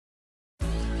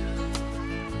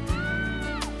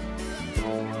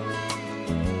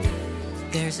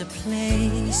There's a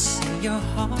place in your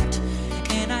heart,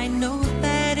 and I know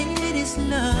that it is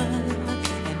love,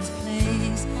 and this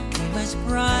place is much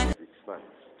brighter. It's fine.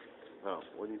 Now,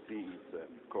 what you see is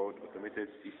called automated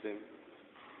system.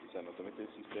 It's an automated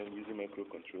system using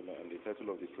microcontroller, and the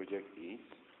title of the project is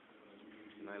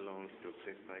nylon to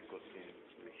textile cutting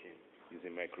machine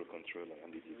using microcontroller,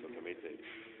 and it is automated.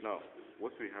 Now,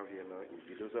 what we have here now is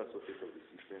the dozer socket of the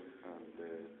system, and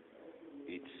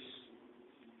it's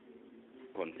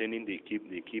containing the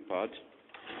keypad,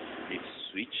 the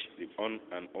switch, the on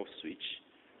and off switch,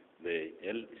 the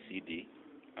LCD,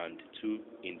 and two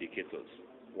indicators.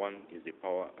 One is the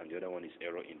power and the other one is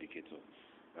error indicator.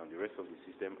 And the rest of the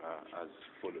system are as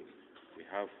follows. We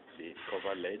have the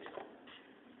cover LED,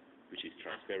 which is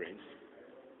transparent.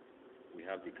 We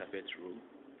have the carpet roll,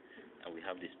 and we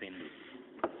have the spindle.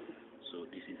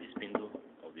 So this is the spindle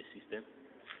of the system,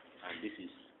 and this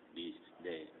is the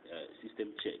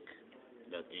system check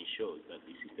that ensures that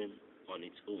the system on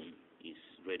its own is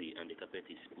ready and the carpet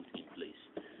is put in place.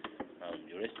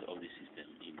 The rest of the system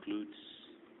includes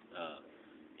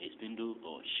a spindle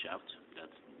or shaft that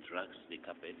drags the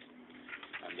carpet,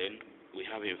 and then we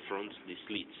have in front the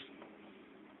slits,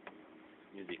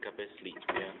 the carpet slit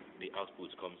where the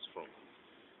output comes from.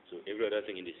 So every other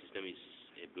thing in the system is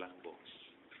a black box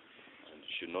and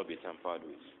should not be tampered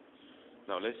with.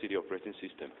 Now let's see the operating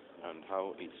system and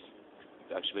how it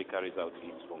actually carries out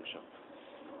its function.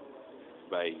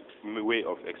 By way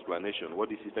of explanation, what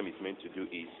the system is meant to do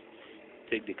is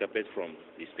take the carpet from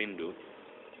the spindle,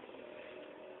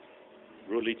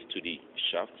 roll it to the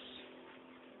shafts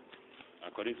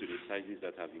according to the sizes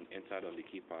that have been entered on the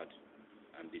keypad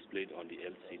and displayed on the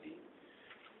LCD,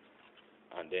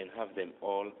 and then have them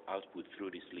all output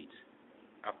through the slit,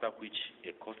 after which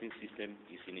a cutting system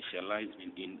is initialized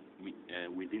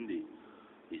within the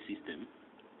system,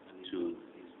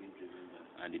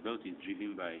 and the belt is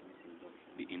driven by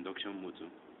the induction motor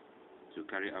to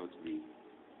carry out the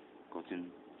cutting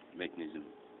mechanism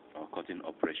or cutting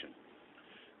operation.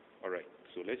 Alright,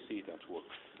 so let's see it at work.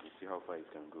 Let's see how far it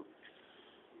can go.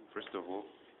 First of all,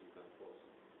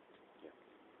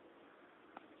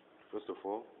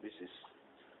 this is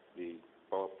the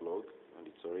power plug, and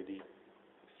it's already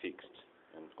fixed,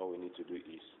 and all we need to do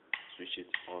is switch it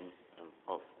on and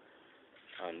off.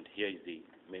 And here is the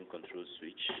main control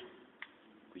switch,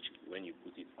 which when you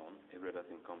put it on, every other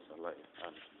thing comes alive.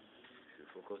 And if you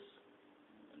focus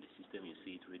on the system, you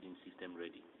see it reading system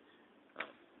ready.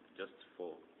 Just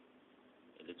for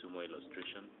a little more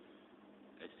illustration,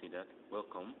 let's see that.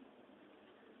 Welcome,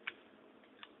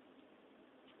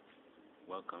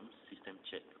 system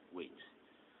check, wait.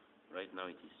 Right now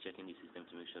it is checking the system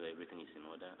to make sure that everything is in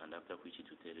order, and after which it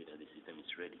will tell you that the system is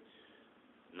ready.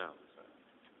 Now,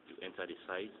 you enter the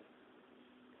size,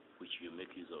 which you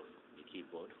make use of the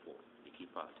keyboard for the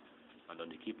keypad. And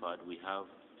on the keypad we have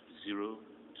 0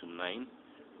 to 9,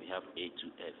 we have A to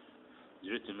F.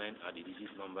 0 to 9 are the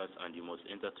digit numbers, and you must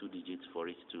enter 2 digits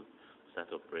for it to start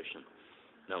operation.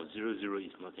 Now 00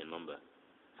 is not a number,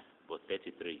 but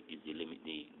 33 is the limit,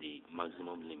 the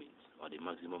maximum limit, or the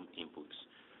maximum inputs.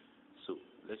 So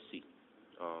let's see.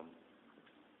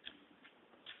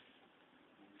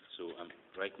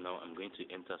 Right now I'm going to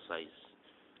enter size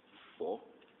 4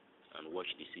 and watch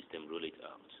the system roll it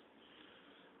out.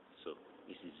 So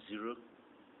this is 0.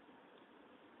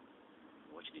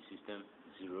 Watch the system,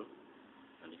 0,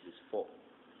 and this is 4.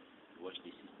 Watch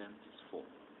the system, it's 4.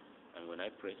 And when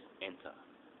I press enter,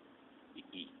 the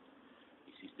E,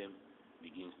 the system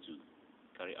begins to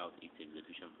carry out its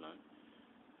execution plan,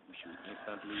 which will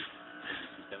instantly make the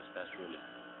system start rolling.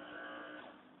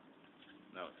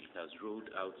 Now it has rolled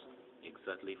out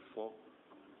exactly 4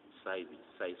 sizes,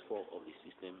 size 4 of the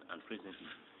system, and presently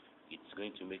it's going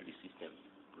to make the system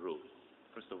roll.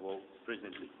 First of all,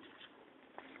 presently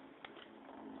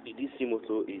the DC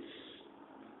motor is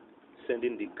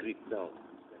sending the grip down.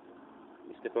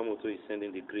 The stepper motor is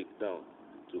sending the grip down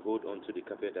to hold on to the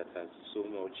carpet that has so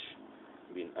much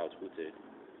been outputted,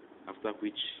 after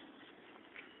which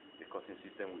the cutting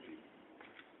system will be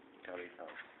carried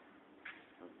out.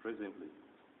 And presently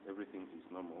everything is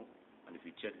normal, and if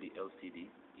you check the LCD,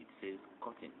 it says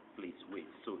cutting, please wait.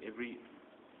 So every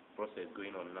process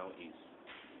going on now is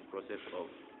the process of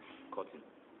cutting.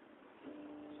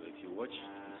 So if you watch,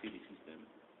 you see the system,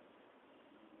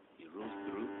 it rolls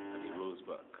through and it rolls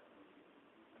back,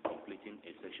 completing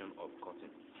a section of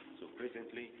cutting. So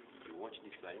presently, you watch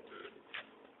this side.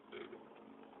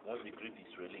 Once the grip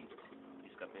is released,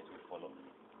 this carpet will fall off,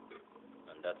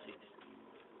 and that's it.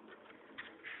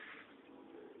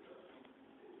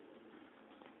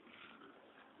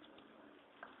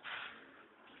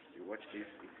 watch this.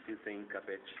 It's still saying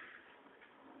carpet.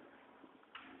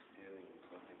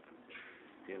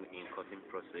 Still in cutting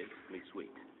process. Please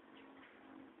wait.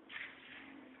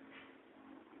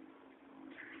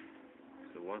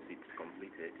 So once it's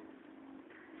completed,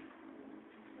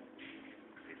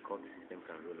 the cut system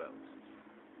can roll out.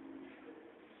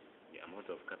 The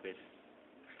amount of carpet,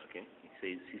 okay, it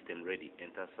says system ready,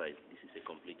 enter size. This is a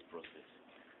complete process.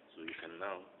 So you can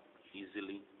now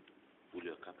easily pull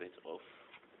your carpet off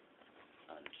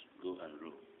and go and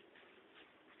roll.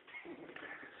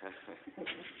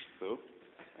 So,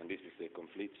 and this is a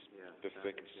complete,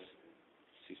 perfect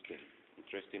system.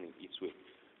 Interesting in its way.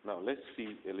 Now let's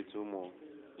see a little more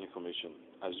information.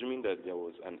 Assuming that there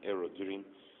was an error during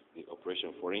the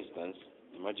operation, for instance,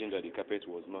 imagine that the carpet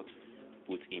was not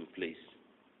put in place.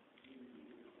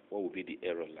 What would be the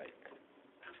error like?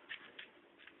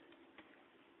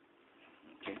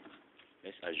 Okay,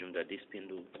 let's assume that this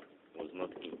spindle was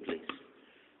not in place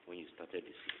when you started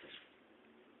the system.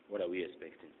 What are we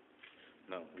expecting?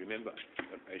 Now remember,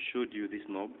 I showed you this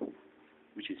knob,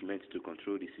 which is meant to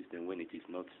control the system when it is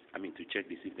not, to check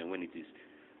the system when it is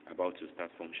about to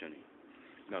start functioning.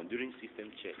 Now during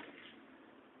system check,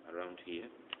 around here,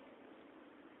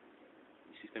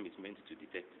 the system is meant to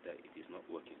detect that it is not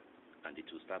working, and it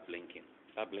will start blinking.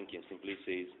 That blinking simply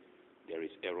says there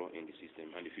is error in the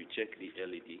system, and if you check the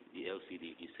LED, the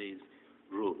LCD, it says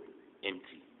row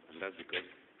empty, and that's because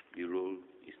the row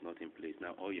is not in place.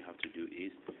 Now all you have to do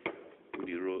is put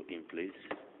the row in place,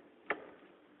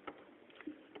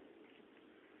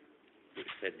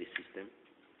 set the system,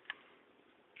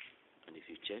 and if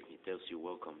you check, it tells you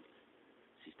welcome,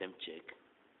 system check,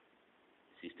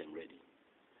 system ready.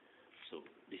 So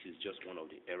this is just one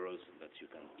of the errors that you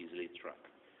can easily track.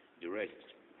 The rest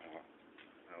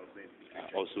are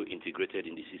also integrated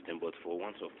in the system, but for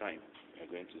want of time, we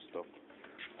are going to stop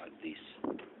at this.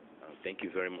 Thank you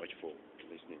very much for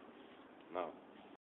listening. Now,